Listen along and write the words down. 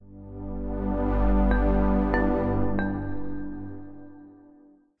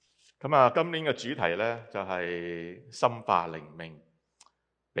今年嘅主題呢，就係深化靈命，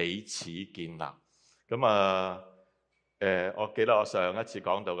彼此建立。我記得我上一次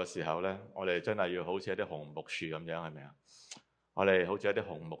講道嘅時候呢，我哋真係要好似一啲紅木樹咁樣，係咪啊？我哋好似一啲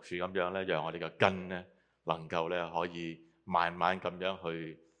紅木樹咁樣呢，讓我哋嘅根呢，能夠呢可以慢慢咁樣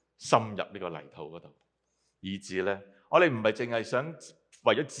去深入呢個泥土嗰度，以致呢，我哋唔係淨係想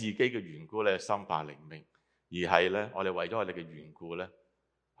為咗自己嘅緣故呢深化靈命，而係呢，我哋為咗我哋嘅緣故呢，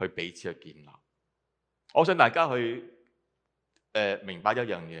去彼此去建立。我想大家去明白一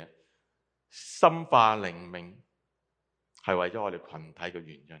樣嘢，深化靈命係為咗我哋群體嘅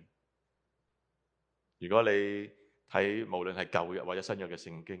原因。如果你睇無論係舊約或者新約嘅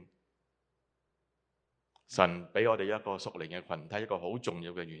聖經，神俾我哋一個屬靈嘅群體，一個好重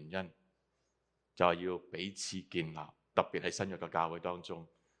要嘅原因，就係要彼此建立，特別喺新約嘅教會當中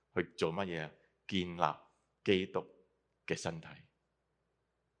去做乜嘢？建立基督嘅身體。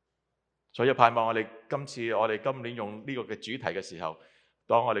所以盼望我哋今年用呢個嘅主題嘅時候，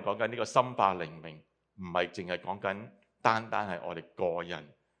當我哋講緊呢個深化靈命，唔係淨係講緊單單係我哋個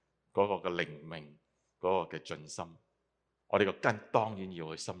人嗰個嘅靈命嗰個嘅盡心，我哋個根當然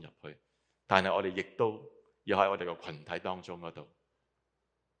要去深入去，但係我哋亦都要喺我哋個群體當中嗰度，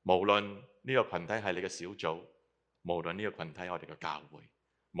無論呢個群體係你嘅小組，無論呢個群體係我哋嘅教會，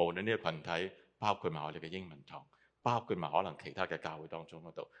無論呢個群體包括埋我哋嘅英文堂，包括埋可能其他嘅教會當中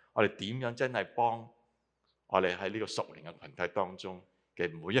嗰度，我哋點樣真係幫我哋喺呢個屬靈嘅群體當中嘅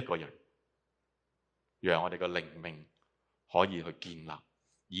每一個人，讓我哋嘅靈命可以去建立，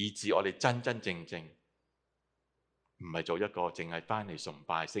以致我哋真真正正唔係做一個淨係返嚟崇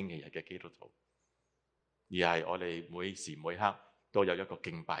拜星期日嘅基督徒，而係我哋每時每刻都有一個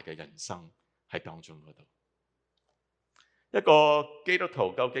敬拜嘅人生喺當中嗰度。一個基督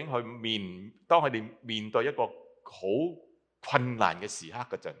徒究竟當佢哋面對一個好困難嘅時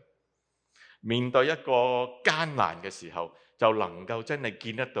刻嗰陣，面對一個艱難嘅時候，就能夠真係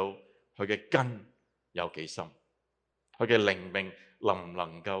見得到佢嘅根有幾深，佢嘅靈命能唔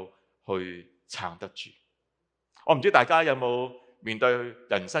能夠去撐得住。我唔知大家有冇面對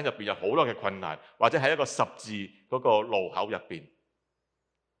人生入邊有好多嘅困難，或者喺一個十字嗰個路口入邊，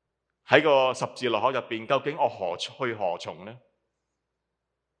喺個十字路口入邊，究竟我何去何從呢？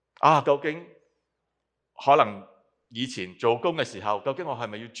究竟可能以前做工嘅時候，究竟我係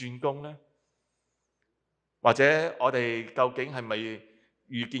咪要轉工呢？或者我哋究竟係咪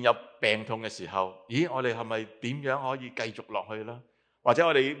遇見有病痛嘅時候，我哋係咪點樣可以繼續落去呢？或者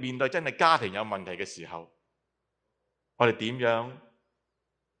我哋面對真係家庭有問題嘅時候，我哋點樣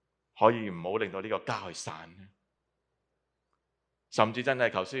可以唔好令到呢個家去散呢？甚至真係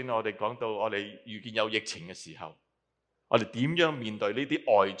頭先我哋講到我哋遇見有疫情嘅時候，我哋點樣面對呢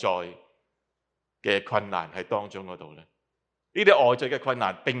啲外在嘅困難喺當中嗰度呢？呢啲外在嘅困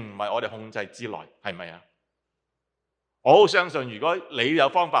難並唔係我哋控制之內，係咪啊？我好相信如果你有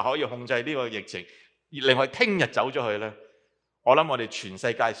方法可以控制呢個疫情，而令佢聽日走咗去呢，我諗我哋全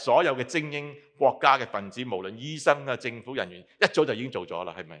世界所有嘅精英國家嘅分子，無論醫生啊、政府人員，一早就已經做咗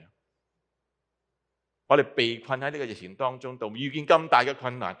啦，係咪啊？我哋被困喺呢個疫情當中度，遇見咁大嘅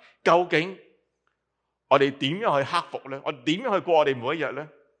困難，究竟我哋點樣去克服呢？我哋點樣去過我哋每一日呢？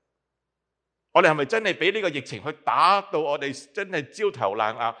我哋係咪真係俾呢個疫情去打到我哋真係焦頭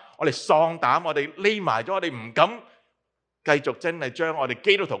爛額？我哋喪膽，我哋匿埋咗，我哋唔敢繼續真係將我哋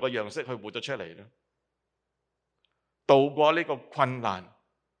基督徒嘅樣式去活咗出嚟呢？渡過呢個困難，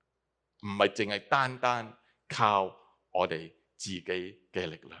唔係淨係單單靠我哋自己嘅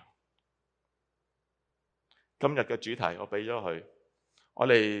力量。今日嘅主題我俾咗佢，我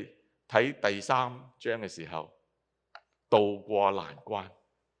哋睇第3章嘅時候，渡過難關。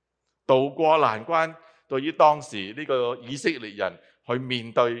渡過難關，對於當時呢個以色列人去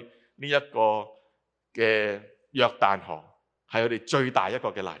面對呢一個嘅約旦河，係佢哋最大一個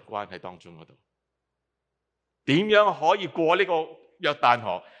嘅難關喺當中嗰度。點樣可以過呢個約旦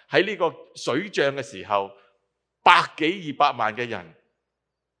河？喺呢個水漲嘅時候，100幾200萬嘅人，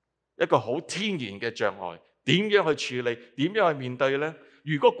一個好天然嘅障礙，點樣去處理？點樣去面對呢？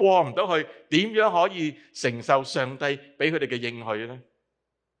如果過唔到去，點樣可以承受上帝俾佢哋嘅應許呢？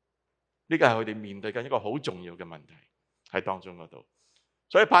呢個係佢哋面對緊一個好重要嘅問題喺當中嗰度。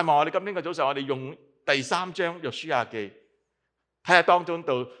所以盼望我哋今天嘅早上，我哋用第3章約書亞記，睇下當中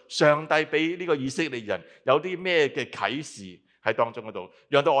度上帝俾呢個以色列人有啲咩嘅啟示喺當中嗰度，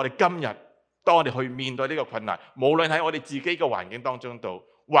讓到我哋今日當我哋去面對呢個困難，無論喺我哋自己嘅環境當中度，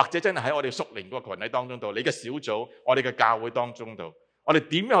或者真係喺我哋屬靈個群體當中度，你嘅小組，我哋嘅教會當中度，我哋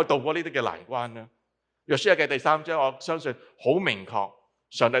點樣去渡過呢啲嘅難關呢？約書亞記第3章，我相信好明確，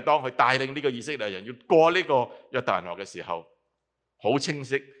上帝當佢帶領呢個以色列人要過呢個約旦河嘅時候，好清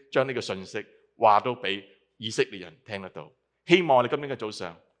晰將呢個信息話到俾以色列人聽得到。希望我哋今天嘅早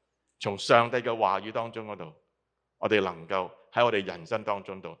上，從上帝嘅話語當中嗰度，我哋能夠喺我哋人生當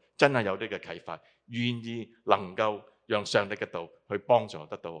中度真係有啲嘅啟發，願意能夠讓上帝嘅道去幫助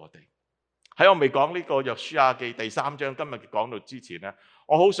得到我哋。喺我未講呢個約書亞記第3章今日講到之前呢，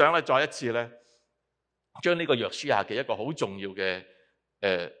我好想咧再一次咧將呢個約書亞記一個好重要嘅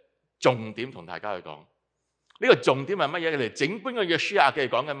重點同大家去講。呢個重點係乜嘢？嚟整本嘅約書亞記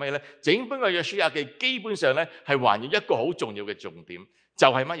講緊咩咧？整本嘅約書亞記基本上咧係環繞一個好重要嘅重點，就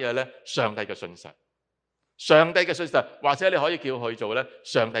係乜嘢咧？上帝嘅信實。上帝嘅信實，或者你可以叫佢做咧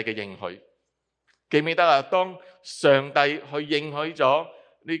上帝嘅應許。記唔記得啊？當上帝去應許咗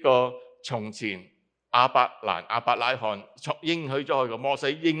呢個從前亞伯蘭、亞伯拉罕應許咗佢個摩西，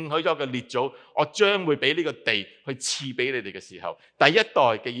應許咗個列祖，我將會俾呢個地去賜俾你哋嘅時候，第一代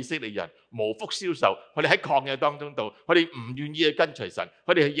嘅以色列人無福消受，佢哋喺曠野當中度，佢哋唔願意去跟隨神，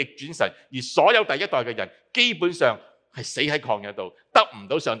佢哋去逆轉神，而所有第一代嘅人基本上係死喺曠野度，得唔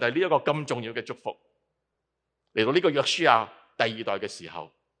到上帝呢一個咁重要嘅祝福。嚟到呢個約書亞第2代嘅時候，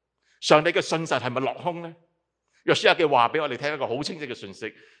上帝嘅信實係咪落空呢？約書亞記話俾我哋聽一個好清晰嘅信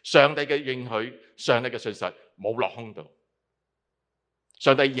息，上帝嘅應許，上帝嘅信實冇落空到，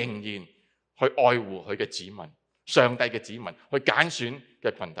上帝仍然去愛護佢嘅子民，上帝嘅子民去揀選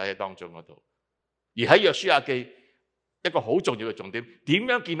嘅群體喺當中嗰度。而喺約書亞記一個好重要嘅重點，點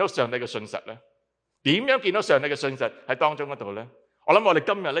樣見到上帝嘅信實呢？點樣見到上帝嘅信實喺當中嗰度呢？我諗我哋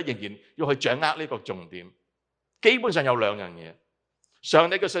今日咧仍然要去掌握呢個重點。基本上有2樣嘢，上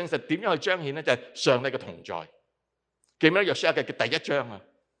帝嘅信實點樣去彰顯呢？就係上帝嘅同在。記唔記得約書亞記嘅第1章啊？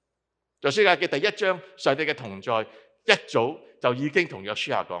約書亞記第1章，上帝嘅同在一早就已經同約書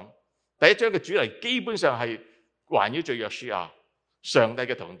亞講。第1章嘅主題基本上係環繞住約書亞，上帝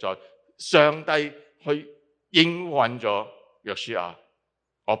嘅同在，上帝去應允咗約書亞，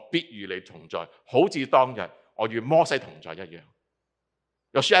我必與你同在，好似當日我與摩西同在一樣。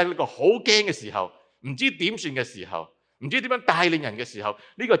約書亞喺呢個好驚嘅時候，唔知點算嘅時候，唔知點樣帶領人嘅時候，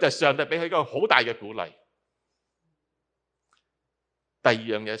呢個就係上帝俾佢一個好大嘅鼓勵。第2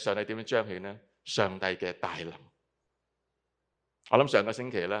樣嘢，上帝點樣彰顯呢？上帝嘅大能。我諗上個星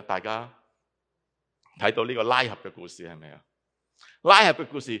期咧，大家睇到呢個拉合嘅故事係咪啊？拉合嘅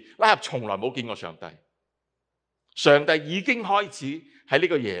故事，拉合從來冇見過上帝。上帝已經開始喺呢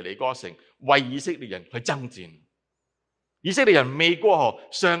個耶利哥城為以色列人去爭戰。以色列人未過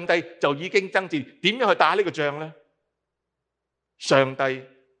河，上帝就已經爭戰。點樣去打呢個仗呢？上帝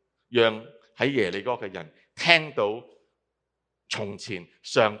讓喺耶利哥嘅人聽到從前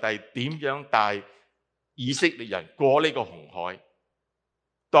上帝點樣帶以色列人過呢個紅海。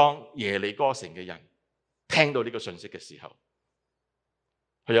當耶利哥城嘅人聽到呢個信息嘅時候，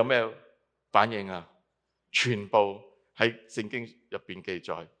佢有咩反應啊？全部喺聖經入邊記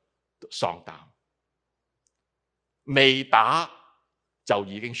載喪膽，未打就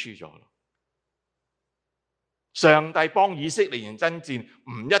已經輸咗啦。上帝幫以色列人爭戰，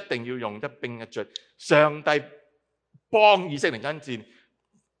唔一定要用一兵一卒。上帝幫以色列人爭戰，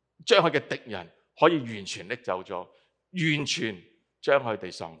將佢嘅敵人可以完全拎走咗，完全將佢哋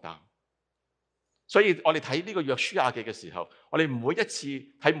喪膽。所以我哋睇呢個約書亞記嘅時候，我哋每一次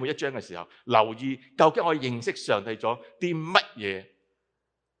睇每一章嘅時候，留意究竟我哋認識上帝咗啲乜嘢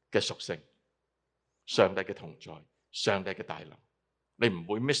嘅屬性，上帝嘅同在，上帝嘅大能，你唔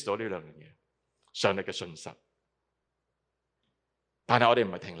會 miss 到呢2樣嘢。上帝嘅信實，但係我哋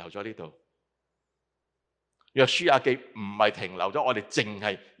唔係停留咗呢度。約書亞記唔係停留咗我哋淨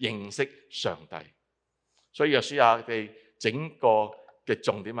係認識上帝，所以約書亞記整個嘅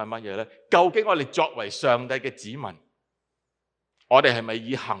重點係乜嘢呢？究竟我哋作為上帝嘅子民，我哋係咪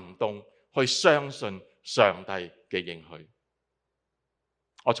以行動去相信上帝嘅應許？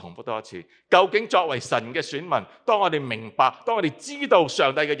我重複多一次，究竟作為神嘅選民，當我哋明白，當我哋知道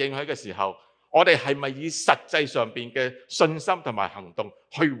上帝嘅應許嘅時候，我哋係咪以實際上邊嘅信心同埋行動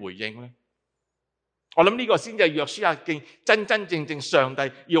去回應呢？我諗呢個先至係約書亞記真真正正上帝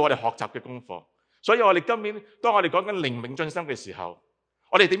要我哋學習嘅功課。所以我哋今年當我哋講緊靈命進深嘅時候，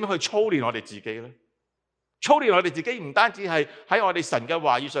我哋點樣去操練我哋自己呢？操練我哋自己唔單止係喺我哋神嘅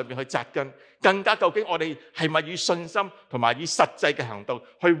話語上面去扎根，更加究竟我哋係咪以信心同埋以實際嘅行動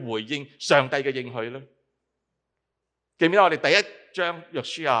去回應上帝嘅應許呢？記唔記得我哋第1章約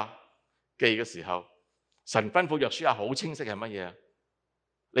書亞記嘅時候，神吩咐約書亞好清晰係乜嘢啊？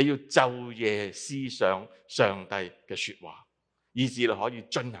你要晝夜思想上帝嘅說話，以致你可以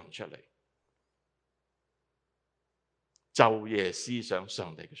進行出嚟。晝夜思想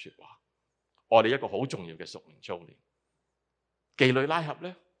上帝嘅說話，我哋一個好重要嘅屬靈操練。妓女拉合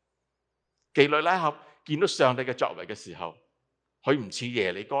呢？妓女拉合見到上帝嘅作為嘅時候，佢唔似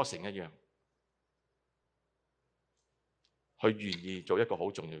耶利哥城一樣，佢願意做一個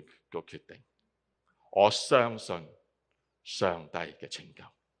好重要嘅決定。我相信上帝嘅拯救，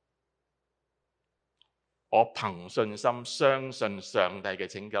我憑信心相信上帝嘅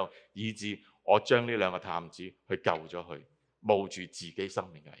拯救，以致我將呢兩個探子去救咗佢，冒住自己生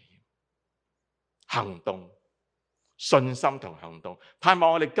命嘅危險。行動，信心同行動，盼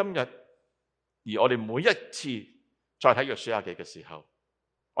望我哋今日，而我哋每一次再睇約書亞記嘅時候，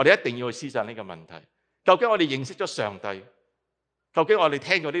我哋一定要去思想呢個問題：究竟我哋認識咗上帝？究竟我哋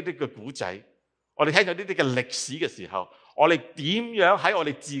聽咗呢啲嘅古仔，我哋聽咗呢啲嘅歷史嘅時候，我哋點樣喺我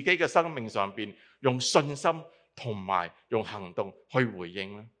哋自己嘅生命上邊用信心同埋用行動去回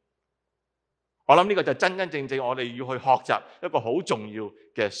應呢？我諗呢個就真真正正我哋要去學習一個好重要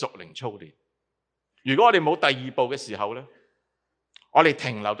嘅屬靈操練。如果我哋冇第二步嘅時候呢，我哋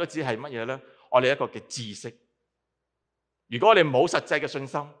停留咗只係乜嘢呢？我哋一個嘅知識。如果我哋冇實際嘅信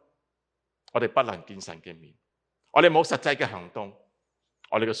心，我哋不能見神嘅面。我哋冇實際嘅行動，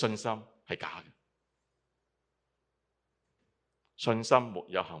我哋嘅信心係假嘅。信心沒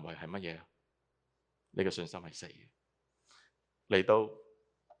有行為係乜嘢？你嘅信心係死嘅。嚟到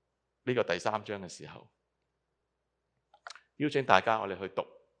呢個第3章嘅時候，邀請大家我哋去讀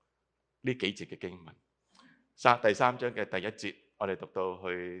呢幾節嘅經文。第3章嘅第1節，我哋讀到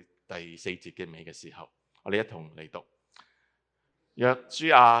去第4節嘅尾嘅時候，我哋一同嚟讀。約書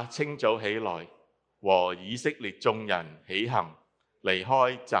亞清早起來，和以色列眾人起行，離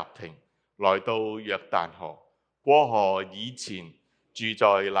開什亭，來到約旦河。過河以前住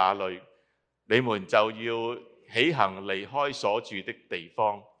在那裏，你們就要起行離開所住的地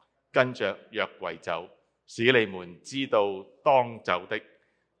方，跟着約櫃走，使你們知道當走的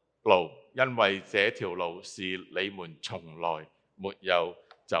路，因為這條路是你們從來沒有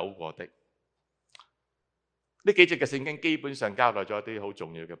走過的。呢幾節嘅聖經基本上交代咗一啲好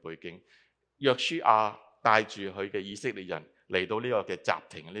重要嘅背景。約書亞帶住佢嘅以色列人嚟到呢個嘅什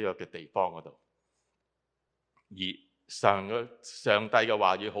亭呢個嘅地方嗰度，而上帝嘅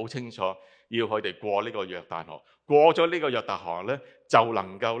話語好清楚，要佢哋過呢個約旦河。過咗呢個約旦河咧，就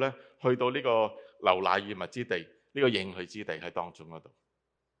能夠咧去到呢個流奶與蜜之地，呢個應許之地喺當中嗰度。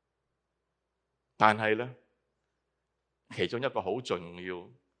但係咧，其中一個好重要、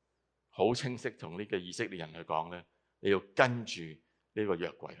好清晰同呢個以色列人去講咧，你要跟住呢個約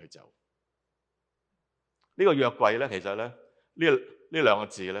櫃去走。呢個約櫃咧，其實咧呢兩個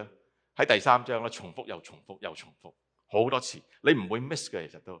字咧喺第3章咧重複又重複又重複好多次，你唔會 miss 嘅。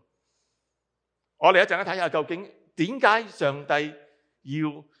其實都，我哋一陣間睇下究竟點解上帝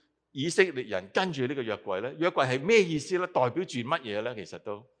要以色列人跟住呢個約櫃咧？約櫃係咩意思咧？代表住乜嘢咧？其實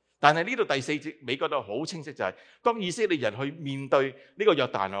都，但係呢度第4節尾嗰度好清晰，就係當以色列人去面對呢個約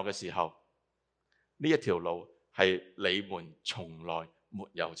旦河嘅時候，呢一條路係你們從來沒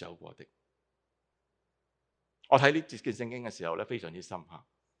有走過的。我睇呢節嘅聖經嘅時候咧，非常之深刻。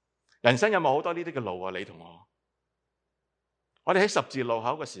人生有冇好多呢啲嘅路啊？你同我哋喺十字路口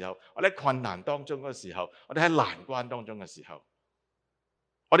嘅時候，我哋喺困難當中嘅時候，我哋喺難關當中嘅時候，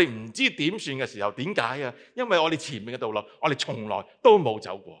我哋唔知點算嘅時候，點解啊？因為我哋前面嘅道路，我哋從來都冇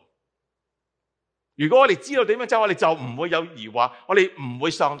走過。如果我哋知道點樣走，我哋就唔會有疑惑，我哋唔會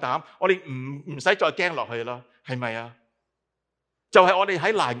喪膽，我哋唔使再驚落去啦，係咪啊？就係我哋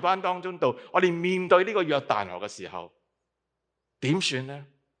喺難關當中度，我哋面對呢個約旦河嘅時候，點算呢？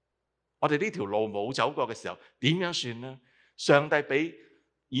我哋呢條路冇走過嘅時候，點樣算呢？上帝俾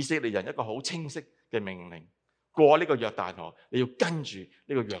以色列人一個好清晰嘅命令，過呢個約旦河，你要跟住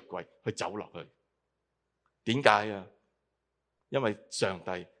呢個約櫃去走落去。點解啊？因為上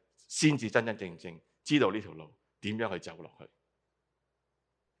帝先至真真正正知道呢條路點樣去走落去。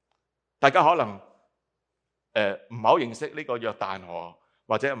大家可能唔係好認識呢個約旦河，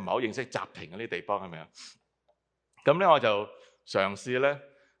或者唔係好認識什亭嗰啲地方，係咪啊？咁咧我就嘗試咧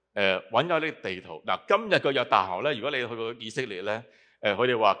揾咗呢個地圖。嗱，今日個約旦河咧，如果你去過以色列咧，佢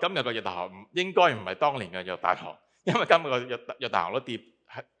哋話今日個約旦河應該唔係當年嘅約旦河，因為今日個約旦河都跌，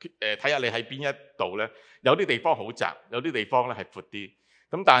睇下你喺邊一度咧，有啲地方好窄，有啲地方咧係闊啲。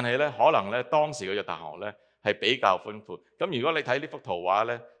咁但係咧，可能咧當時嘅約旦河咧係比較寬闊。咁如果你睇呢幅圖畫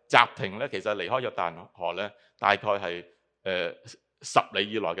咧，什亭咧其實離開約旦河咧大概係10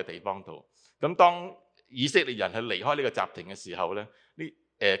里以內嘅地方度。咁當以色列人去離開呢個什亭嘅時候咧，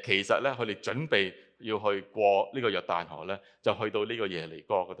其實咧佢哋準備要去過呢個約旦河咧，就去到呢個耶利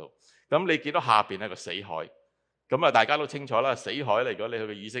哥嗰度。咁你見到下邊係個死海，咁啊大家都清楚啦。死海咧，如果你去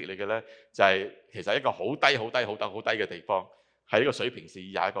過以色列嘅咧，就係其實一個好低嘅地方，喺呢個水平線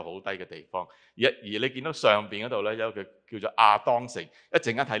以下一個好低嘅地方。而你見到上邊嗰度咧有一個叫做亞當城，一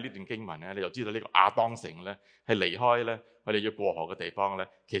陣間睇呢段經文咧，你就知道呢個亞當城咧係離開咧佢哋要過河嘅地方咧，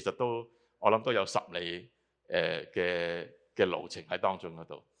其實我諗都有10里嘅路程喺當中嗰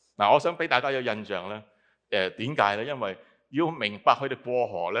度。嗱，我想俾大家有印象咧，點解咧？因為要明白佢哋過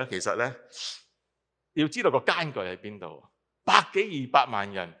河咧，其實咧要知道個間距喺邊度。100幾200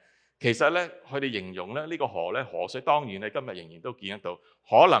萬人，其實咧佢哋形容咧呢個河咧，河水當然你今日仍然都見得到，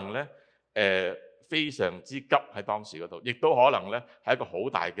可能咧非常之急喺當時嗰度，亦都可能咧係一個好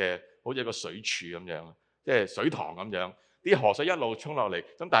大嘅，好似一個水柱咁樣，即係水塘咁樣，啲河水一路衝落嚟。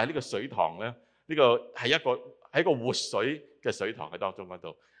咁但係呢個水塘咧，呢個係一個活水嘅水塘喺當中嗰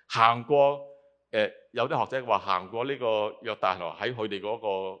度，行過有啲學者話行過呢個約旦河喺佢哋嗰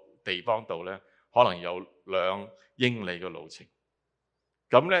個地方度咧，可能有2英里嘅路程。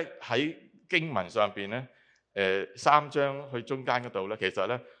咁咧喺經文上邊咧，3章去中間嗰度咧，其實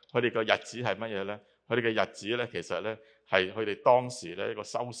咧佢哋個日子係乜嘢咧？佢哋嘅日子咧，其實咧係佢哋當時咧一個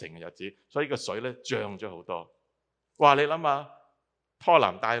收成嘅日子，所以個水咧漲咗好多。哇！你諗下，拖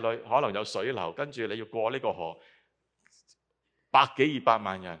男帶女可能有水流，跟住你要過呢個河，100幾200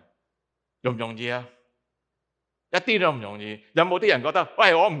萬人，容唔容易啊？一啲都唔容易。有冇啲人覺得，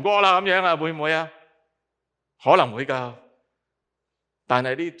喂，我唔過啦咁樣啊？會唔會啊？可能會㗎。但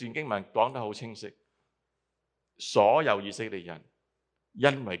係呢段經文講得好清晰，所有以色列人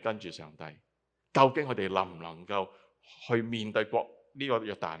因為跟住上帝，究竟佢哋能唔能夠去面對呢個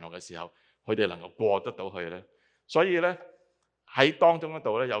約旦河嘅時候，佢哋能夠過得到去呢？所以咧喺當中嗰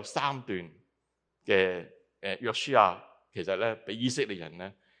度咧有3段嘅約書亞，其實咧俾以色列人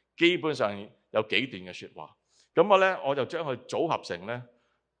咧基本上有幾段嘅説話。咁我就將佢組合成咧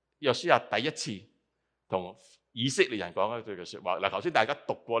約書亞第一次同以色列人講一句嘅説話。嗱，頭先大家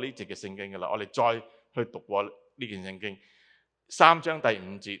讀過呢節嘅聖經㗎啦，我哋再去讀過呢件聖經3章第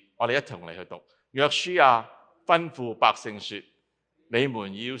5節，我哋一同嚟去讀。約書亞吩咐百姓說：你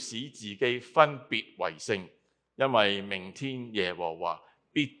們要使自己分別為聖，因為明天耶和華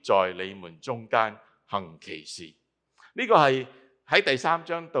必在你們中間行奇事。呢個係喺第3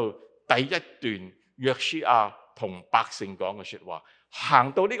章度第一段約書亞同百姓講嘅説話。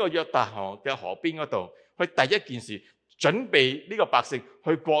行到呢個約旦河嘅河邊嗰度，佢第一件事準備呢個百姓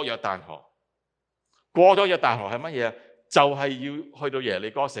去過約旦河。過咗約旦河係乜嘢？就係要去到耶利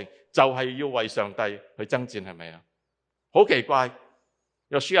哥城，就係要為上帝去爭戰，係咪啊？好奇怪，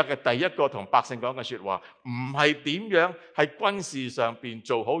約書亞嘅第一個同百姓講嘅説話，唔係點樣喺軍事上邊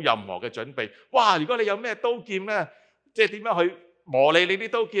做好任何嘅準備。哇！如果你有咩刀劍咧，即係點樣去磨利你啲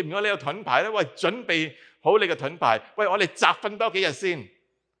刀劍？如果你有盾牌咧，喂，準備好你嘅盾牌。喂，我哋集訓多幾日先。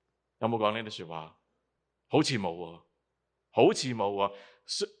有冇講呢啲説話？好似冇喎，好似冇喎。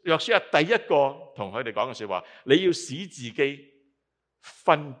約書亞第一個同佢哋講嘅説話，你要使自己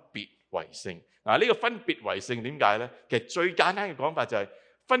分別為聖。嗱，呢個分別為聖點解咧？其實最簡單嘅講法就係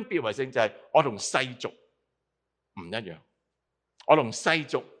分別為聖就係我同世俗唔一樣，我同世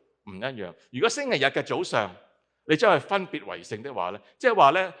俗唔一樣。如果星期日嘅早上你將佢分別為聖的話咧，即係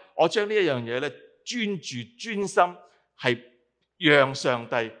話咧，我將呢一樣嘢咧專注專心係讓上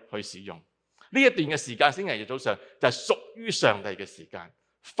帝去使用。呢一段嘅時間，星期日早上就係屬於上帝嘅時間，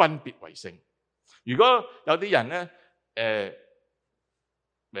分別為聖。如果有啲人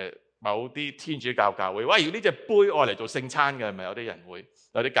咧，某啲天主教教會，喂，呢隻杯愛嚟做聖餐嘅，係咪有啲人會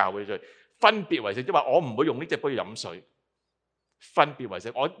有啲教會就分別為聖，即係話我唔會用呢隻杯飲水，分別為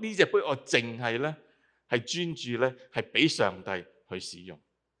聖。我呢隻杯我淨係咧係專注咧係俾上帝去使用。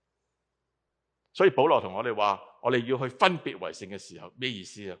所以保羅同我哋話，我哋要去分別為聖嘅時候，咩意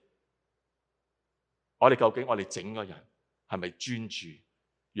思啊？我哋究竟我哋整個人係咪專注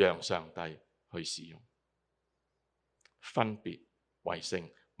讓上帝去使用？分別為聖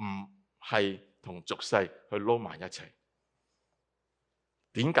唔係同俗世去撈埋一齊。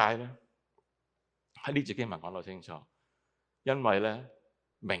點解呢？喺呢節經文講到清楚，因為咧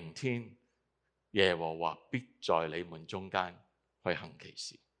明天耶和華必在你們中間去行奇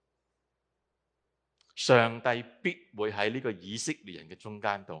事。上帝必會喺呢個以色列人嘅中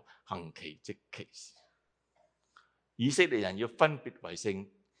間度行奇蹟奇事。以色列人要分別為聖，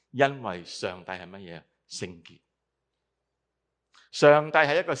因為上帝係乜嘢？聖潔。上帝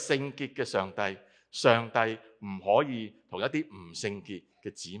係一個聖潔嘅上帝，上帝唔可以同一啲唔聖潔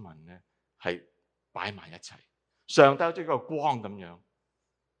嘅子民咧係擺埋一齊。上帝好似一個光咁樣，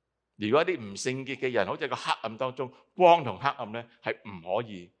如果一啲唔聖潔嘅人，好似一個黑暗當中，光同黑暗咧係唔可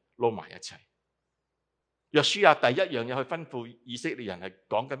以撈埋一齊。約書亞第一樣嘢去吩咐以色列人係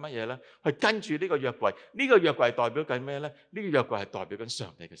講緊乜嘢咧？去跟住呢個約櫃，呢個約櫃代表緊咩咧？呢個約櫃係代表緊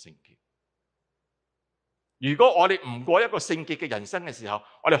上帝嘅聖潔。如果我哋唔過一個聖潔嘅人生嘅時候，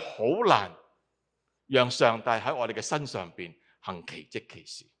我哋好難讓上帝喺我哋嘅身上邊行奇蹟奇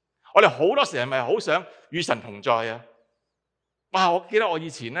事。我哋好多時係咪好想與神同在啊？哇！我記得我以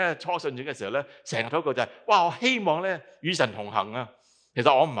前咧初信主嘅時候咧，成日禱告就係哇，我希望咧與神同行啊。其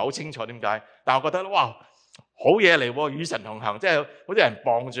實我唔係好清楚點解，但我覺得哇，好嘢嚟喎，與神同行，即係好似有人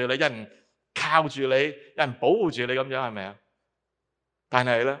傍住你，有人靠住你，有人保護住你咁樣，係咪啊？但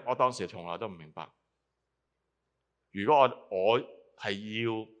係咧，我當時從來都唔明白，如果我係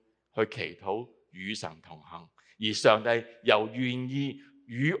要去祈禱與神同行，而上帝又願意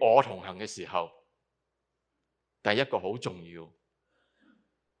與我同行嘅時候，第一個好重要，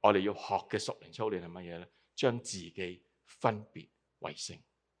我哋要學嘅屬靈操練係乜嘢咧？將自己分別為聖，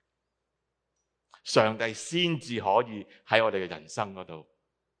上帝先至可以喺我哋嘅人生嗰度，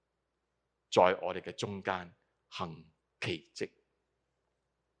在我哋嘅中間行奇蹟。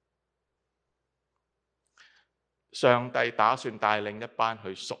上帝打算帶領一班去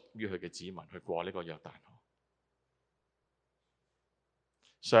屬於佢嘅子民去過呢個約旦河。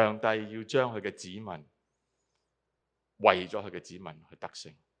上帝要將佢嘅子民為咗佢嘅子民去得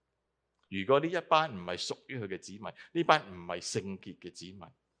勝。如果呢一班唔係屬於佢嘅子民，呢班唔係聖潔嘅子民，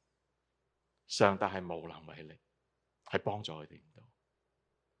上帝係無能為力，係幫助佢哋唔到。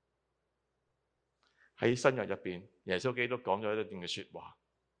喺新約入邊，耶穌基督講咗一段嘅說話。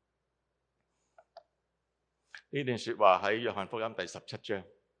呢段說話喺約翰福音第17章，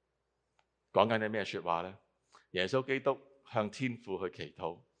講緊啲咩說話呢？耶穌基督向天父去祈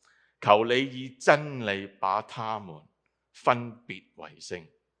禱，求你以真理把他們分別為聖。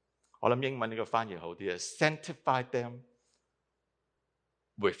我諗英文呢個翻譯好啲啊 ，Sanctify them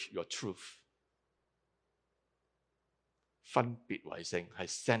with your truth。分別為聖係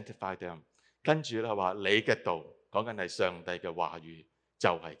Sanctify them， 跟住咧話你嘅道，講緊係上帝嘅話語就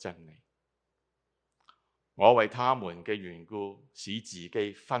係真理。我為他們嘅緣故，使自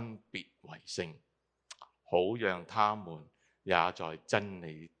己分別為聖，好讓他們也在真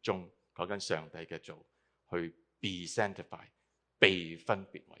理中，講緊上帝嘅造，去 be sanctified， 被分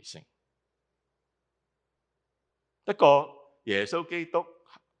別為聖。一個耶穌基督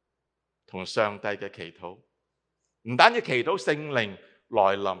同上帝嘅祈禱，唔單止祈禱聖靈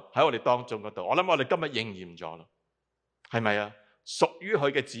來臨喺我哋當中嗰度，我諗我哋今日應驗咗啦，係咪啊？屬於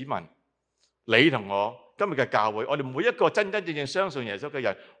佢嘅子民，你同我。今日嘅教會，我哋每一個真真正正相信耶穌嘅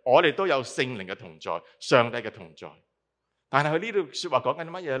人，我哋都有聖靈嘅同在，上帝嘅同在。但係佢呢度說話講緊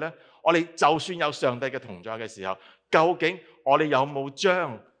乜嘢呢？我哋就算有上帝嘅同在嘅時候，究竟我哋有冇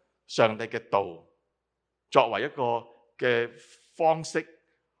將上帝嘅道作為一個嘅方式，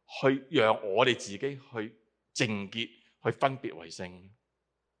去讓我哋自己去淨潔，去分別為聖？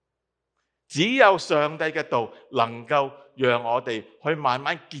只有上帝嘅道能夠讓我哋去慢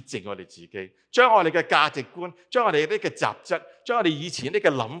慢潔淨我哋自己，將我哋嘅價值觀，將我哋一啲嘅雜質，將我哋以前一啲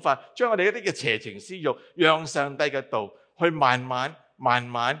嘅諗法，將我哋一啲嘅邪情私欲，讓上帝嘅道去慢慢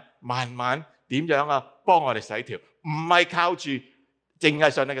點樣啊？幫我哋洗條，唔係靠住淨係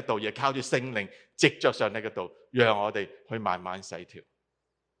上帝嘅道，而係靠住聖靈，藉着上帝嘅道，讓我哋去慢慢洗條。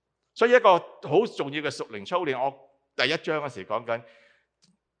所以一個好重要嘅屬靈操練，我第一章嗰時講緊。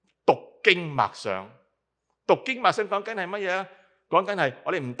讀經默想，讀經默想講緊係乜嘢啊？講緊係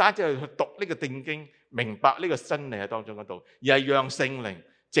我哋唔單止去讀呢個定經，明白呢個真理喺當中嗰度，而係讓聖靈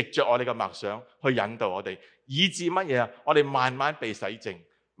藉着我哋嘅默想去引導我哋，以致乜嘢啊？我哋慢慢被洗淨，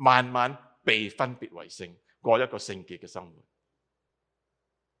慢慢被分別為聖，過一個聖潔嘅生活。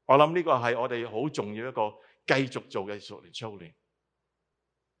我諗呢個係我哋好重要一個繼續做嘅屬靈操練。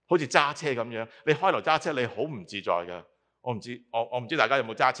好似揸車咁樣，你開頭揸車你好唔自在㗎。我唔知大家有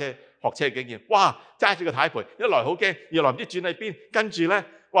冇揸車學車嘅經驗？哇！揸住個軚盤，一來好驚，二來唔知轉去邊，跟住咧，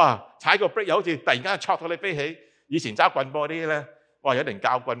哇！踩個 brake 又好似突然間挫到你飛起。以前揸棍波啲咧，哇！有人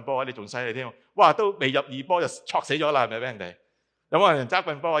教棍波，你仲犀利添。哇！都未入二波就挫死咗啦，係咪俾人哋？有冇人揸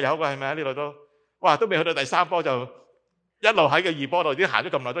棍波啊？有嘅係咪啊？呢度都，哇！都未去到第三波就一路喺個二波度，已經行咗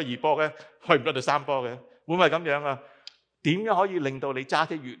咁耐都二波嘅，去唔到第三波嘅，會唔會係咁樣啊？點樣可以令到你揸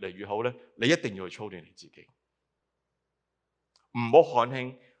車越嚟越好咧？你一定要去操練你自己。唔好看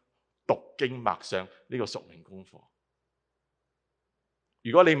輕讀經默想呢個屬靈功課。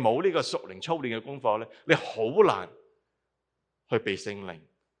如果你冇呢個屬靈操練嘅功課咧，你好難去被聖靈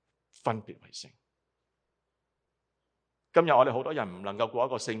分別為聖。今日我哋好多人唔能夠過一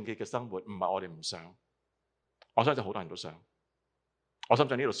個聖潔嘅生活，唔係我哋唔想，我相信好多人都想。我相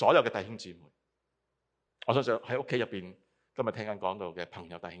信呢度所有嘅弟兄姊妹，我相信喺屋企入邊今日聽緊講道嘅朋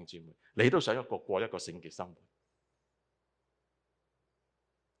友弟兄姊妹，你都想過一個聖潔生活。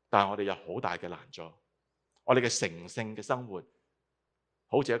但係我哋有好大嘅難處，我哋嘅成聖嘅生活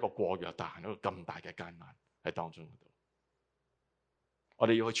好似一個過約旦一個咁大嘅艱難，喺當中嗰度。我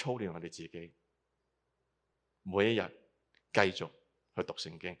哋要去操練我哋自己，每一日繼續去讀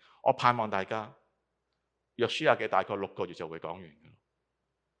聖經。我盼望大家約書亞記大概6個月就會講完嘅。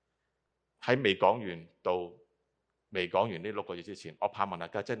喺未講完呢6個月之前，我盼望大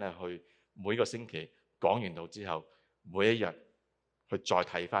家真係去每個星期講完到之後，每一日去再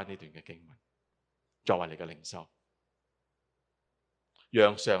睇翻呢段嘅經文，作為你嘅靈修，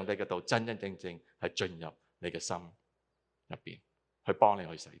讓上帝嘅道真真正正係進入你嘅心入邊，去幫你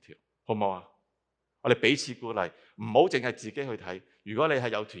去洗脫，好唔好啊？我哋彼此鼓勵，唔好淨係自己去睇。如果你係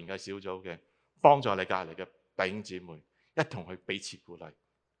有團契小組嘅，幫助你隔籬嘅弟兄姊妹，一同去彼此鼓勵，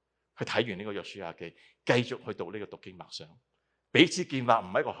去睇完呢個約書亞記，繼續去讀呢個讀經默想，彼此建立唔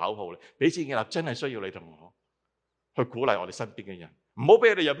係一個口號嚟，彼此建立真係需要你同我去鼓勵我哋身邊嘅人，唔好俾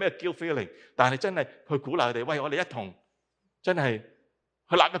佢哋有咩 guilt feeling，但係真係去鼓勵佢哋。喂，我哋一同真係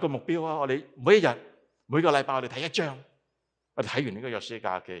去立一個目標啊！我哋每一日每個禮拜我哋睇一章，我哋睇完呢個約書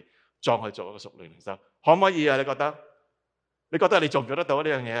亞記，再去做一個屬靈靈修，可唔可以啊？你覺得你做唔做得到呢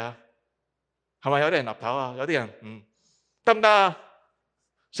樣嘢啊？係咪有啲人岌頭啊？有啲人得唔得啊？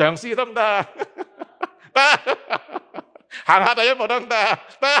嘗試得唔得啊？得，行下第一步得唔得啊？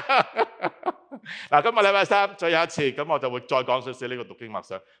得。嗱，今日禮拜3最後一次，咁我就會再講少少呢個讀經默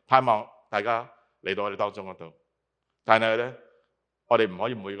想，盼望大家嚟到我哋當中嗰度。但係咧，我哋唔可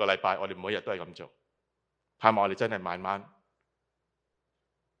以每個禮拜，我哋每日都係咁做。盼望我哋真係慢慢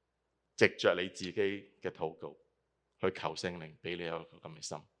藉着你自己嘅禱告，去求聖靈俾你有一個咁嘅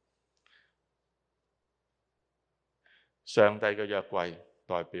心。上帝嘅約櫃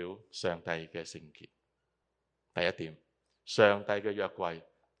代表上帝嘅聖潔。第一點，上帝嘅約櫃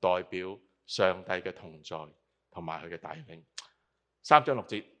代表上帝嘅同在同埋佢嘅帶領。3章6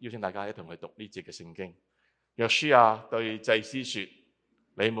節，邀請大家一同去讀呢節嘅聖經。約書亞對祭司說：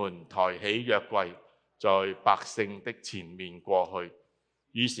你們抬起約櫃，在百姓的前面過去。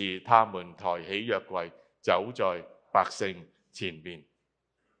於是他們抬起約櫃，走在百姓前面。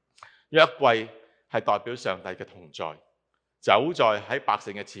約櫃係代表上帝嘅同在，走在喺百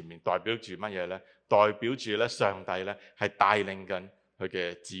姓嘅前面，代表住乜嘢呢？代表住咧上帝咧係帶領緊佢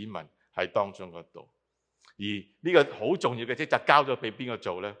嘅子民喺當中嗰度。而呢個好重要嘅職責交咗俾邊個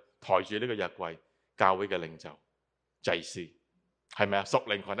做呢？抬住呢個約櫃，教會嘅領袖、祭司，係咪啊？屬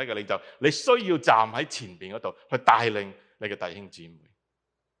靈群體嘅領袖，你需要站喺前邊嗰度去帶領你嘅弟兄姊妹。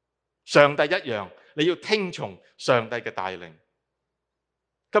上帝一樣，你要聽從上帝嘅帶領。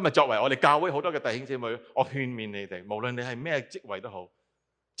今日作為我哋教會好多嘅弟兄姊妹，我勸勉你哋，無論你係咩職位都好，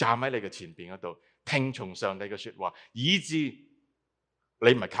站喺你嘅前邊嗰度，聽從上帝嘅說話，以致你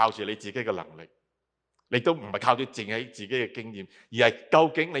唔係靠住你自己嘅能力，你都唔係靠住自己嘅經驗，而係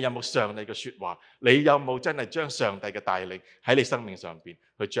究竟你有冇上帝嘅說話，你有冇真係將上帝嘅帶領喺你生命上邊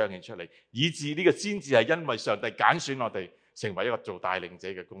去彰顯出嚟，以致呢個先至係因為上帝揀選我哋成為一個做帶領者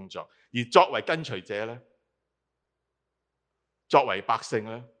嘅工作。而作為跟隨者呢，作為百姓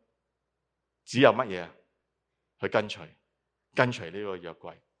呢，只有乜嘢啊？去跟隨呢個約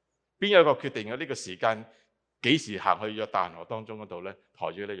櫃。邊有一個決定嘅呢個時間幾時行去約旦河當中嗰度呢？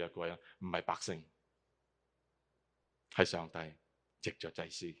抬住呢約櫃啊，唔係百姓，係上帝藉着祭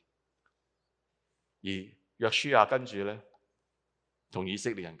司。而約書亞跟住呢，同以色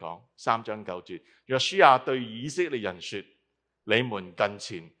列人講，3章9節，約書亞對以色列人說：你們近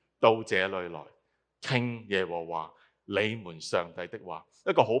前到這裏來，聽耶和華你們上帝的話。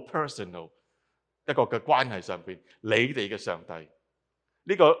一個好 personal 一個嘅關係上邊，你哋嘅上帝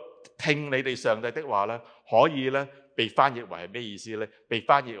呢個聽你哋上帝的話呢，可以呢被翻譯為係咩意思呢？被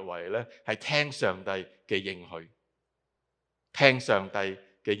翻譯為呢係聽上帝嘅應許，聽上帝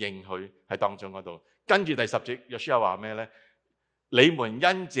嘅應許喺當中嗰度。跟住第10節，約書亞話咩呢？你們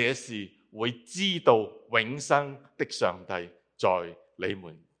因這事會知道永生的上帝在你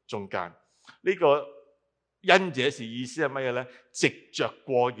們中間。呢個因這事意思係乜嘢呢？藉着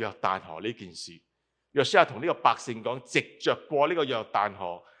過約旦河呢件事，約書亞同呢個百姓講，藉着過呢個約旦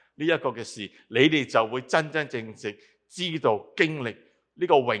河呢一個嘅事，你哋就會真真正正知道經歷呢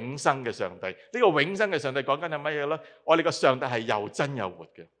個永生嘅上帝。呢個永生嘅上帝講緊係乜嘢呢？我哋個上帝係又真又活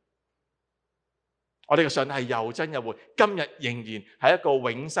嘅。我哋嘅上帝係又真又活，今日仍然係一個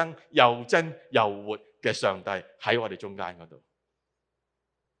永生又真又活嘅上帝喺我哋中間嗰度。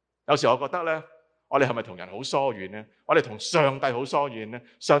有時我覺得呢，我哋係咪同人好疏遠呢？我哋同上帝好疏遠呢？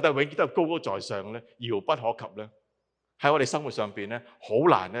上帝永遠都係高高在上呢，遙不可及呢。喺我哋生活上邊呢，好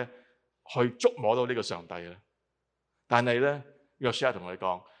難呢去觸摸到呢個上帝呢。但係呢，約書亞同你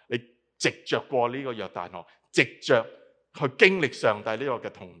講，你藉着過呢個約旦河，藉着去經歷上帝呢個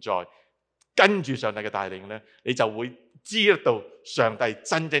嘅同在，跟住上帝嘅帶領呢，你就會知得到上帝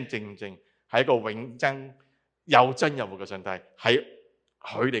真真正正係一個永生又真又活嘅上帝喺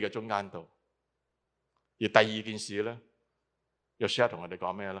佢哋嘅中間度。而第二件事咧，約書亞同我哋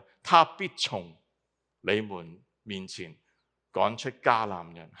講咩咧？他必從你們面前趕出迦南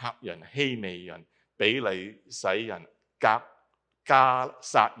人、赫人、希未人、比利洗人、迦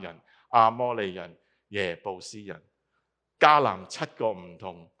撒人、亞摩利人、耶布斯人。迦南7個唔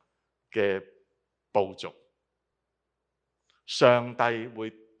同嘅部族，上帝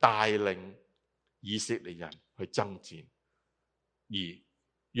會帶領以色列人去爭戰，而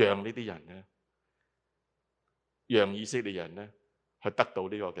讓呢啲人咧，讓以色列人咧去得到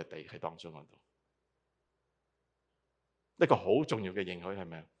呢個嘅地喺當中嗰度。一個好重要嘅應許係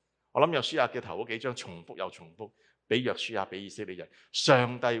咪啊？我諗約書亞嘅頭嗰幾章重複又重複，俾約書亞俾以色列人，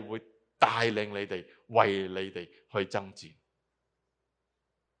上帝會帶領你哋，為你哋去爭戰。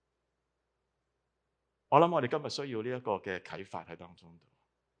我諗我哋今日需要呢一個嘅啟發喺當中度。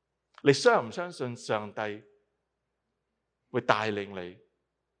你相唔相信上帝會帶領你，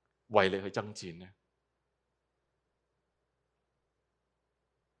為你去爭戰呢？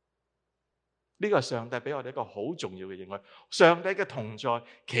呢個係上帝俾我哋一個好重要嘅應許。上帝嘅同在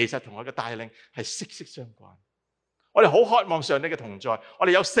其實同佢嘅帶領係息息相關。我哋好渴望上帝嘅同在，我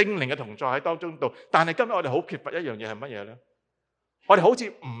哋有聖靈嘅同在喺當中度。但係今日我哋好缺乏一樣嘢係乜嘢呢？我哋好似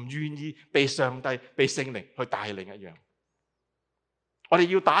唔願意被上帝、被聖靈去帶領一樣。我哋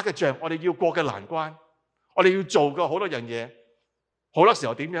要打嘅仗，我哋要過嘅難關，我哋要做嘅好多樣嘢，好多時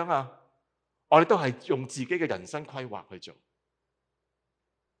候點樣啊？我哋都係用自己嘅人生規劃去做。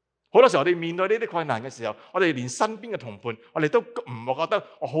好多時候我哋面對呢啲困難嘅時候，我哋連身邊嘅同伴，我哋都唔覺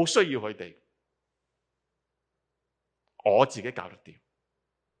得我好需要佢哋。我自己搞得掂。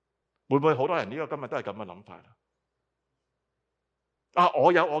會唔會好多人呢個今日都係咁嘅諗法啦？啊，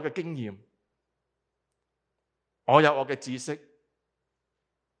我有我嘅經驗，我有我嘅知識，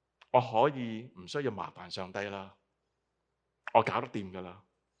我可以唔需要麻煩上帝啦，我搞得掂噶啦。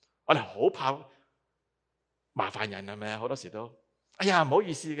我哋好怕麻煩人係咪啊？好多時都，哎呀唔好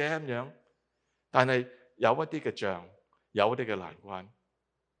意思嘅咁樣。但係有一啲嘅仗，有一啲嘅難關，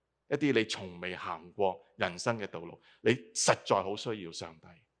一啲你從未行過人生嘅道路，你實在好需要上帝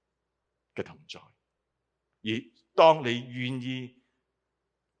嘅同在。而當你願意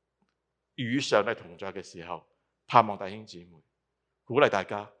與上帝同在嘅時候，盼望弟兄姊妹鼓勵大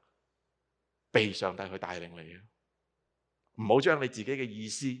家被上帝去帶領你啊！唔好將你自己嘅意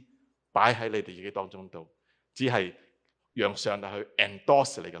思擺喺你哋自己當中度，只係讓上帝去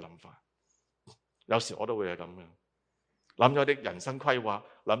endorse 你嘅諗法。有時我都會係咁樣，諗咗啲人生規劃，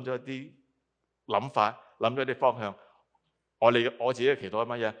諗咗啲諗法，諗咗啲方向。我自己嘅祈禱係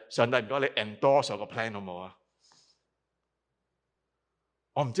乜嘢？上帝唔該你 endorse 我個 plan 好唔好啊？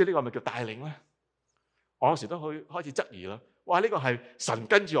我唔知呢個係咪叫帶領咧？我有時都去開始質疑啦。哇！呢個係神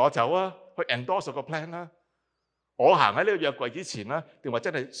跟住我走啊，去 endorse 個 plan 啦。我行喺呢個約櫃之前啦，定話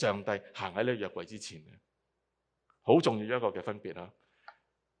真係上帝行喺呢個約櫃之前咧？好重要一個嘅分別啦。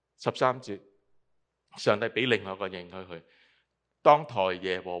13節，上帝俾另外一個應許佢，當抬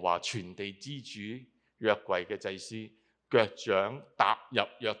耶和華全地之主約櫃嘅祭司腳掌踏入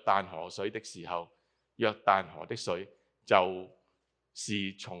約旦河水的時候，約旦河的水就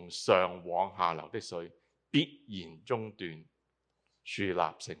是從上往下流的水，必然中斷，樹立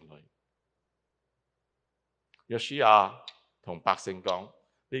成壘。約書亞同百姓講，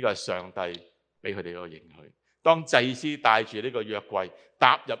呢個係上帝俾佢哋個應許。當祭司帶住呢個約櫃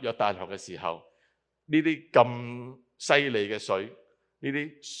踏入約旦河嘅時候，呢啲咁犀利嘅水，呢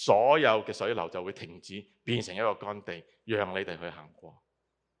啲所有嘅水流就會停止，變成一個乾地，讓你哋去行過。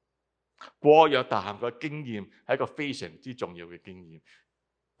過約旦河嘅經驗係一個非常之重要嘅經驗。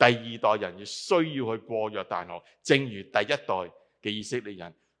第二代人要需要去過約旦河，正如第一代嘅以色列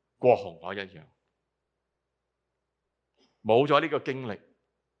人過紅海一樣。冇咗呢個經歷，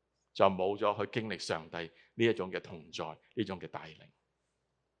就冇咗去經歷上帝呢一種嘅同在，呢種嘅帶領。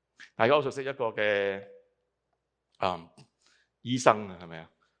大家好熟悉一個嘅醫生啊，係咪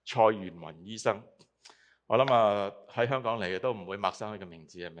啊？蔡元雲醫生，我諗喺香港嚟嘅都唔會陌生佢嘅名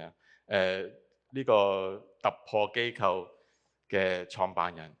字，係咪啊？呢個突破機構嘅創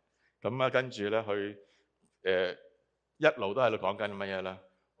辦人，咁跟住咧佢一路都喺度講緊乜嘢咧？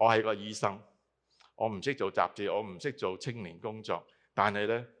我係個醫生，我唔識做雜誌，我唔識做青年工作，但係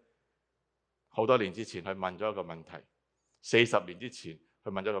咧好多年之前佢問咗一個問題，40年之前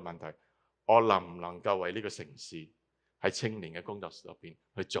佢問咗一個問題，我能唔能夠為呢個城市喺青年嘅工作入邊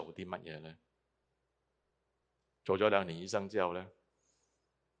去做啲乜嘢咧？做咗2年醫生之後咧，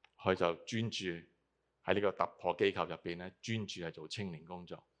佢就專注喺呢個突破機構入邊咧，專注係做青年工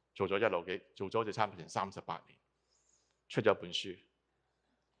作，做咗做咗就差唔多成38年，出咗本書，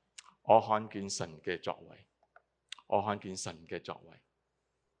我看見神嘅作為。我看見神嘅作為。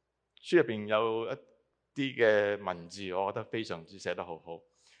書入邊有一啲嘅文字，我覺得非常之寫得好好。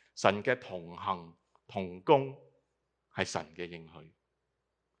神嘅同行同工係神嘅應許。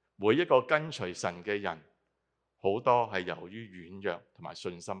每一個跟隨神嘅人，好多係由於軟弱同埋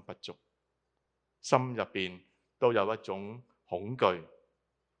信心不足，心入邊都有一種恐懼，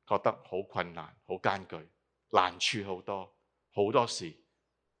覺得好困難、好艱巨、難處好多。好多時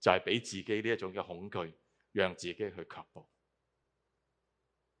就係俾自己呢一種嘅恐懼，讓自己去卻步。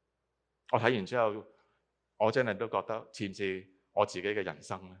我睇完之後，我真係都覺得似唔似我自己嘅人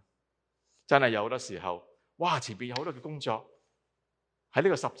生呢？真係有好多時候，哇！前邊有好多嘅工作喺呢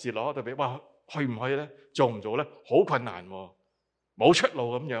個十字路度俾，哇！去唔去呢？做唔做呢？好困難喎，冇出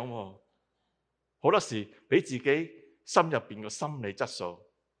路咁樣喎。好多時俾自己心入邊嘅心理質素，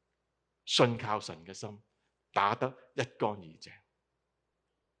信靠神嘅心打得一乾二淨。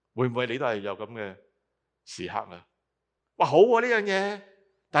會唔會你都係有咁嘅時刻啊？哇！好喎呢樣嘢，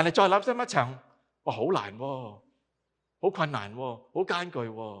但係再諗深一層，哇！好難喎，好困難喎，好艱巨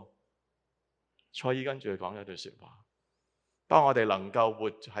喎。蔡爾跟住佢講咗一句説話：當我哋能夠活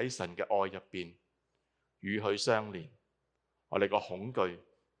喺神嘅愛入邊，與佢相連，我哋個恐懼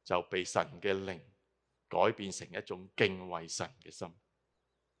就被神嘅靈改變成一種敬畏神嘅心，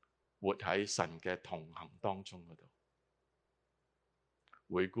活喺神嘅同行當中嗰度。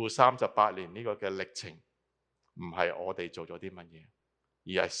回顧38年呢個嘅歷程，唔係我哋做咗啲乜嘢，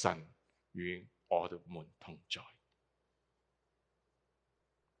而係神與我們同在。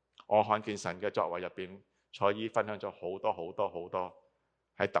我看見神嘅作為入邊，蔡爾分享咗好多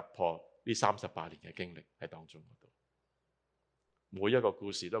喺突破呢38年嘅經歷喺當中嗰度。每一個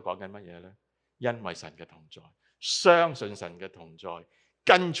故事都講緊乜嘢呢？因為神嘅同在，相信神嘅同在，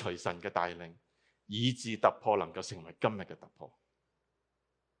跟隨神嘅帶領，以致突破能夠成為今日嘅突破。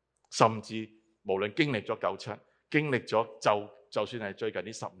甚至無論經歷咗97，經歷咗就算係最近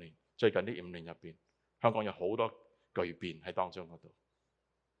呢10年，最近呢5年入邊，香港有好多巨變喺當中嗰度。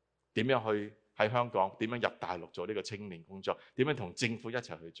點樣去喺香港？點樣入大陸做呢個青年工作？點樣同政府一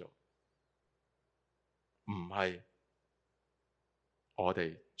齊去做？唔係我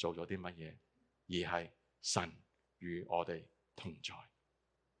哋做咗啲乜嘢，而係神與我哋同在。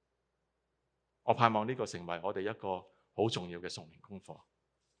我盼望呢個成為我哋一個好重要嘅屬靈功課。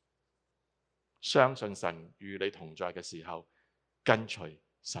相信神與你同在嘅時候，跟隨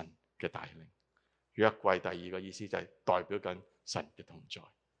神嘅帶領。約櫃第二個意思就係代表緊神嘅同在。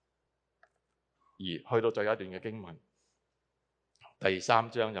而去到最後一段嘅經文，第3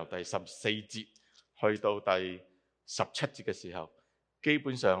章由第14節去到第17節嘅時候，基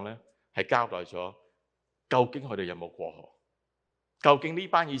本上咧係交代咗究竟佢哋有冇過河，究竟呢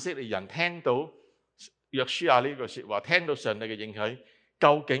班以色列人聽到約書亞呢句說話，聽到上帝嘅應許，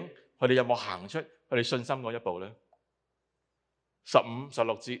究竟佢哋有冇行出佢哋信心嗰一步呢？15、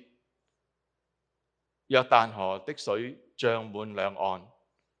16節，約旦河的水漲滿兩岸，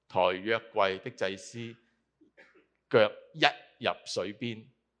抬約櫃的祭司腳一入水邊，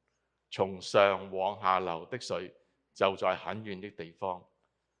從上往下流的水就在很遠的地方，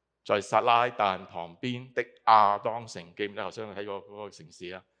在撒拉但旁邊的亞當城，記唔記得頭先睇過嗰個城市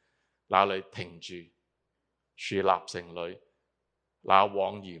啊？那裡停住，樹立城裏，那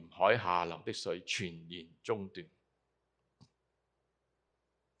往鹽海下流的水全然中斷。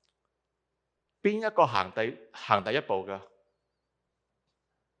邊一個行第一步嘅？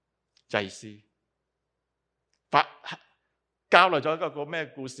祭司交代咗一個咩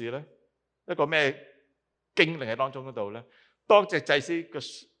故事呢？一個咩經歷喺當中嗰度呢？當隻祭司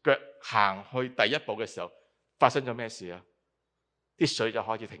嘅腳行去第一步嘅時候，發生咗咩事啊？啲水就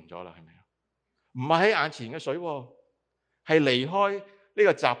開始停咗啦，係咪啊？唔係喺眼前嘅水，係離開呢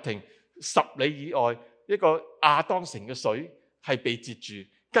個集亭10里以外一個亞當城嘅水係被截住，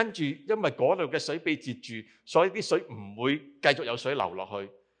跟住因為嗰度嘅水被截住，所以啲水唔會繼續有水流落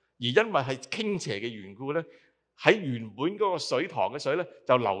去，而因為係傾斜嘅緣故咧，喺原本嗰個水塘嘅水咧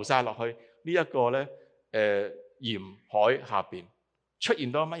就流晒落去呢一個咧鹽海下邊，出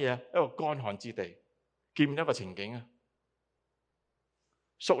現到乜嘢？一個乾旱之地，見唔見一個情景啊？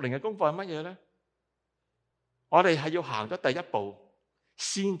屬靈嘅功課係乜嘢咧？我哋係要行咗第一步，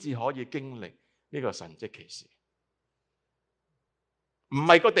先至可以經歷呢個神蹟奇事。唔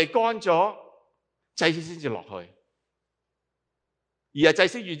係個地乾咗，祭司先至落去，而係祭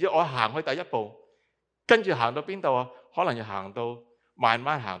司願意我行去第一步，跟住行到邊度啊？可能要行到慢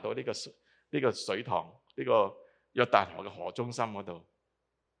慢行到呢個水塘，呢個約旦河嘅河中心嗰度，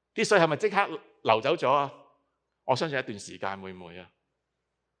啲水係咪即刻流走咗啊？我相信一段時間會唔會啊？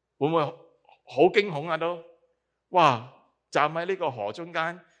會唔會好驚恐啊？都哇！站喺呢個河中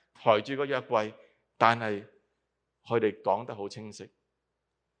間，抬住個約櫃，但係佢哋講得好清晰，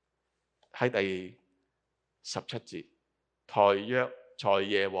喺第17節，才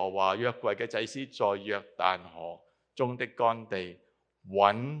耶和華約櫃嘅祭司在約旦河中的乾地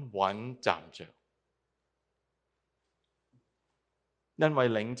穩穩站着。因為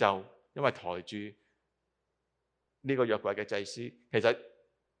領袖，因為抬住呢個約櫃嘅祭司，其實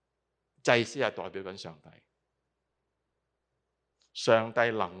祭司係代表緊上帝。上帝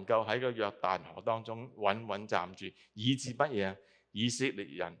能夠喺個約旦河當中穩穩站住，以致乜嘢？以色列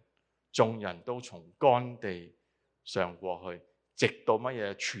人眾人都從乾地上過去，直到乜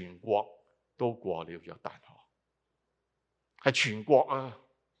嘢？全國都過了約旦河，係全國啊！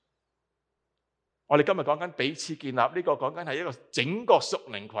我哋今日講緊彼此建立，呢個講緊係一個整個屬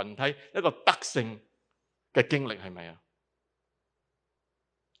靈群體一個得勝嘅經歷，係咪啊？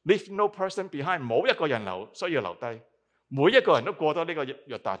 Leave no person behind， 冇一個人需要留低，每一個人都過到呢個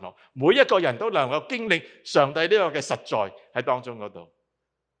約旦河，每一個人都能夠經歷上帝呢個嘅實在喺當中嗰度。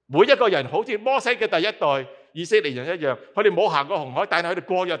每一個人好似摩西嘅第一代以色列人一樣，佢哋冇行過紅海，但係佢哋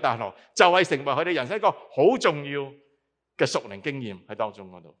過約旦河，就係成為佢哋人生一個好重要嘅屬靈經驗喺當中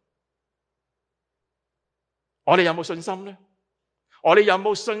嗰度。我哋有冇信心呢？我哋有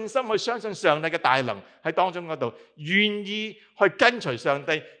冇信心去相信上帝嘅大能喺當中嗰度，願意去跟隨上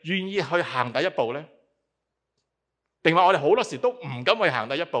帝，願意去行第一步呢？定話我哋好多時都唔敢去行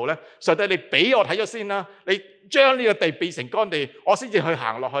第一步呢？上帝，你俾我睇咗先啦，你將呢個地變成乾地，我先至去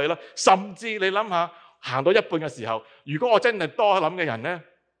行落去啦。甚至你諗下，行到一半嘅時候，如果我真係多諗嘅人呢，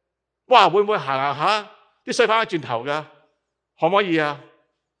哇，會唔會行下啲水翻轉頭噶？可唔可以啊？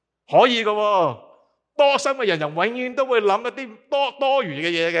可以噶喎。多心嘅人永遠都會諗一啲多餘嘅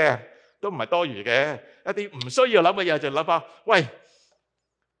嘢嘅，都唔係多餘嘅，一啲唔需要諗嘅嘢就諗下，喂，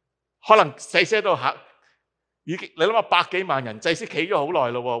可能死死都行，你諗下百幾萬人祭司企咗好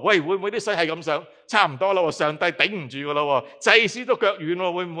耐咯，喂，會唔會啲水係咁上？差唔多啦，上帝頂唔住噶啦，祭司都腳軟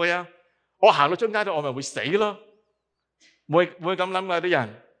喎，會唔會啊？我行到中間度，我咪會死咯？會咁諗噶啲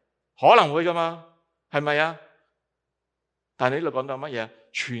人，可能會噶嘛，係咪啊？但係呢度講到乜嘢？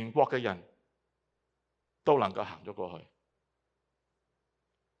全國嘅人都能夠行咗過去，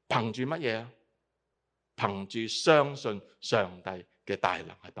憑住乜嘢啊？憑住相信上帝嘅大能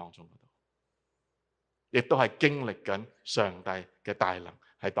喺當中嗰度，亦都係經歷緊上帝嘅大能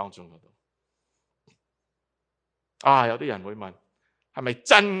喺當中嗰度。啊，有啲人會問，係咪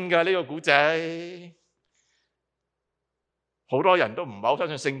真㗎呢個古仔？好多人都唔係好相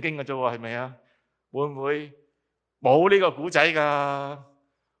信聖經嘅啫喎，係咪啊？會唔會冇呢個古仔㗎？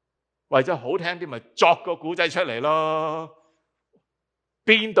為咗好聽啲，咪作個古仔出嚟咯。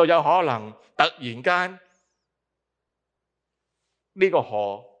邊度有可能突然間呢個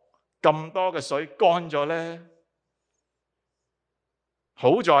河咁多嘅水乾咗咧？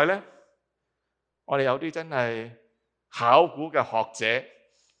好在咧，我哋有啲真係考古嘅學者，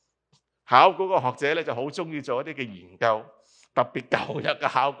考古嘅學者咧就好中意做一啲嘅研究，特別舊日嘅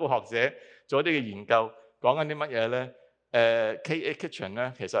考古學者做一啲嘅研究，講緊啲乜嘢咧？K.A. Kitchen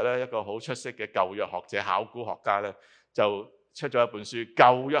咧，其實咧一個好出色嘅舊約學者、考古學家咧，就出咗一本書。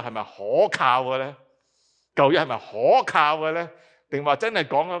舊約係咪可靠嘅咧？舊約係咪可靠嘅咧？定話真係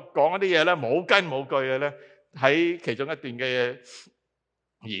講一啲嘢咧冇根冇據嘅咧？喺其中一段嘅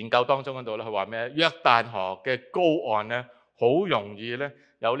研究當中嗰度咧，佢話咩？約旦河嘅高岸咧，好容易咧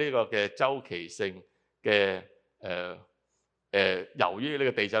有呢個嘅周期性嘅由於呢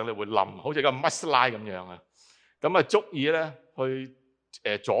個地震咧會冧，好似個 mudslide 咁樣啊。咁啊，足以咧去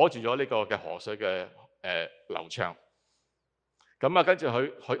阻住咗呢個嘅河水嘅流暢。咁啊，跟住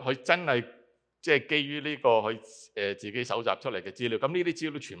佢真係即係基於呢個佢自己搜集出嚟嘅資料。咁呢啲資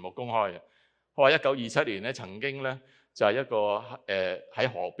料全部公開嘅。佢話1927年咧，曾經咧就係一個喺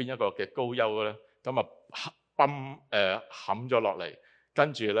河邊一個嘅高丘咧，咁啊冚咗落嚟，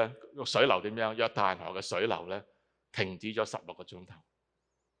跟住咧個水流點樣？約旦河嘅水流咧停止咗16個鐘頭。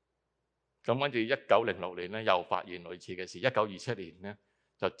咁跟住1906年咧又發現類似嘅事，1927年咧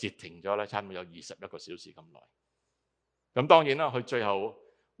就截停咗咧，差唔多有21個小時咁耐。咁當然啦，佢最後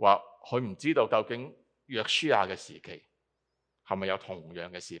話佢唔知道究竟約書亞嘅時期係咪有同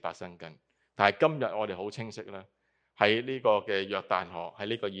樣嘅事發生緊。但係今日我哋好清晰咧，喺呢個嘅約旦河，喺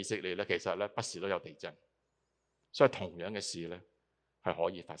呢個以色列咧，其實咧不時都有地震，所以同樣嘅事咧係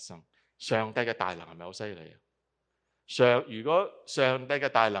可以發生。上帝嘅大能係咪好犀利啊？如果上帝嘅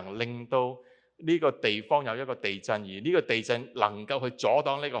大能令到呢個地方有一個地震，而呢個地震能夠去阻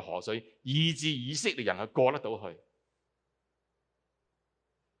擋呢個河水，以致以色列人去過得到去，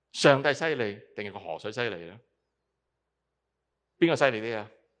上帝犀利定係個河水犀利咧？邊個犀利啲啊？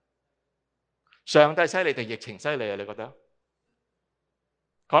上帝犀利定疫情犀利啊？你覺得？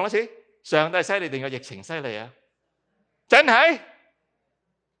講多次，上帝犀利定個疫情犀利啊？真係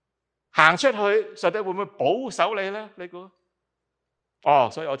行出去，上帝會唔會保守你咧？你估？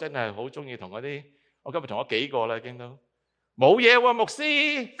所以我真係好中意同嗰啲，我今日同咗幾個啦，已經都冇嘢喎，牧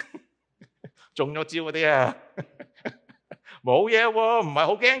師中咗招嗰啲啊，冇嘢喎，唔係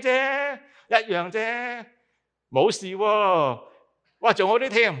好驚啫，一樣啫，冇事喎，哇，仲好啲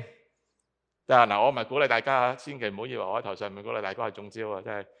添。但係嗱，我咪鼓勵大家，千祈唔好以為我喺台上面鼓勵大家係中招啊！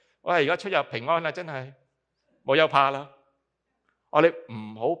真係，我哋而家出入平安啦，真係冇有怕啦。我哋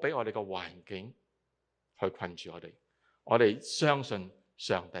唔好俾我哋個環境去困住我哋，我哋相信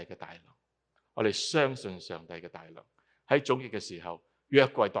上帝嘅大能，我哋相信上帝嘅大能。喺總結嘅時候，約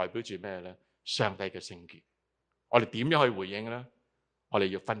櫃代表住咩咧？上帝嘅聖潔。我哋點樣去回應咧？我哋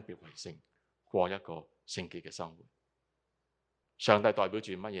要分別為聖，過一個聖潔嘅生活。上帝代表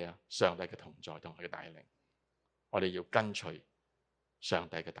住乜嘢啊？上帝嘅同在同佢嘅帶領，我哋要跟隨上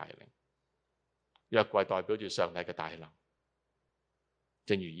帝嘅帶領。約櫃代表住上帝嘅大能，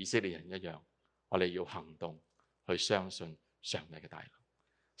正如以色列人一樣，我哋要行動去相信上帝嘅大能。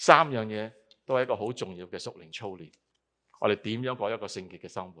三樣嘢都係一個好重要嘅屬靈操練。我哋點樣過一個聖潔嘅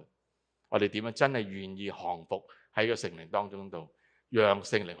生活？我哋點樣真係願意降服喺個聖靈當中度，讓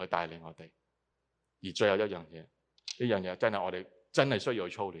聖靈去帶領我哋？而最後一樣嘢，呢樣嘢真係我哋真係需要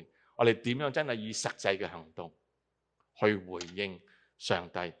去操練。我哋點樣真係以實際嘅行動去回應上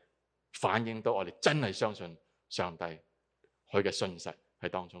帝，反映到我哋真係相信上帝佢嘅信實喺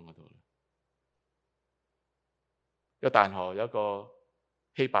當中嗰度。約旦河有一個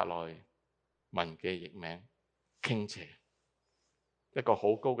希伯來文嘅譯名，傾斜，一個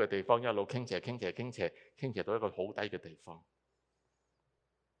好高嘅地方，一路傾斜到一個好低嘅地方。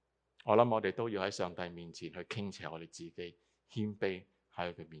我諗我哋都要喺上帝面前去傾斜我哋自己，謙卑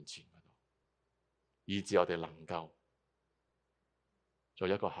喺佢面前嗰度，以致我哋能夠做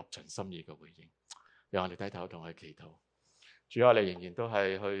一個合盡心意嘅回應。讓我哋低頭同佢祈禱。主，我哋仍然都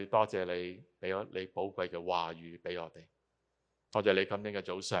係去多謝你俾咗你寶貴嘅話語俾我哋。多謝你今天嘅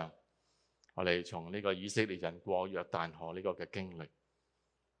早上，我哋從呢個以色列人過約旦河呢個嘅經歷，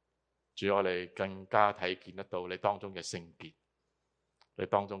主，我哋更加睇見得到你當中嘅聖潔，你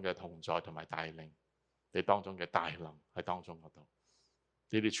當中嘅同在同埋帶領，你當中嘅大能喺當中嗰度，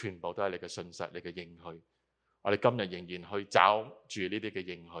呢啲全部都係你嘅信實，你嘅應許。我哋今日仍然去找住呢啲嘅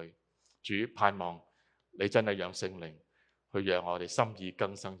應許。主，盼望你真係讓聖靈去讓我哋心意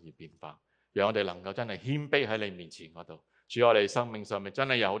更新而變化，讓我哋能夠真係謙卑喺你面前嗰度。主，我哋生命上面真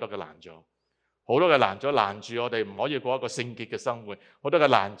係有好多嘅難阻，好多嘅難阻攔住我哋唔可以過一個聖潔嘅生活，好多嘅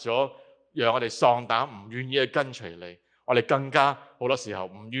難阻讓我哋喪膽，唔願意去跟隨你。我哋更加好多時候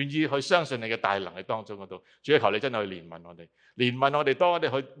唔願意去相信你嘅大能喺當中嗰度。主，求你真係去憐憫我哋，憐憫我哋。當我哋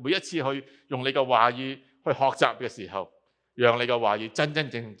去每一次去用你嘅話語去學習嘅時候，讓你嘅話語真真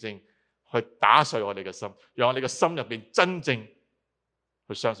正正去打碎我哋嘅心，讓我哋嘅心入邊真正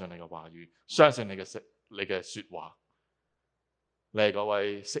去相信你嘅話語，相信你嘅說話。你係嗰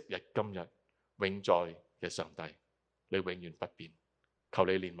位昔日今日永在嘅上帝，你永遠不變。求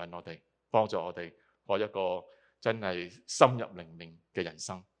你憐憫我哋，幫助我哋過一個真係深入靈命嘅人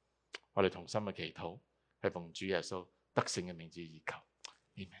生。我哋同心嘅祈禱係奉主耶穌得勝嘅名字而求，阿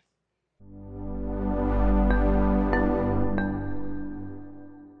們。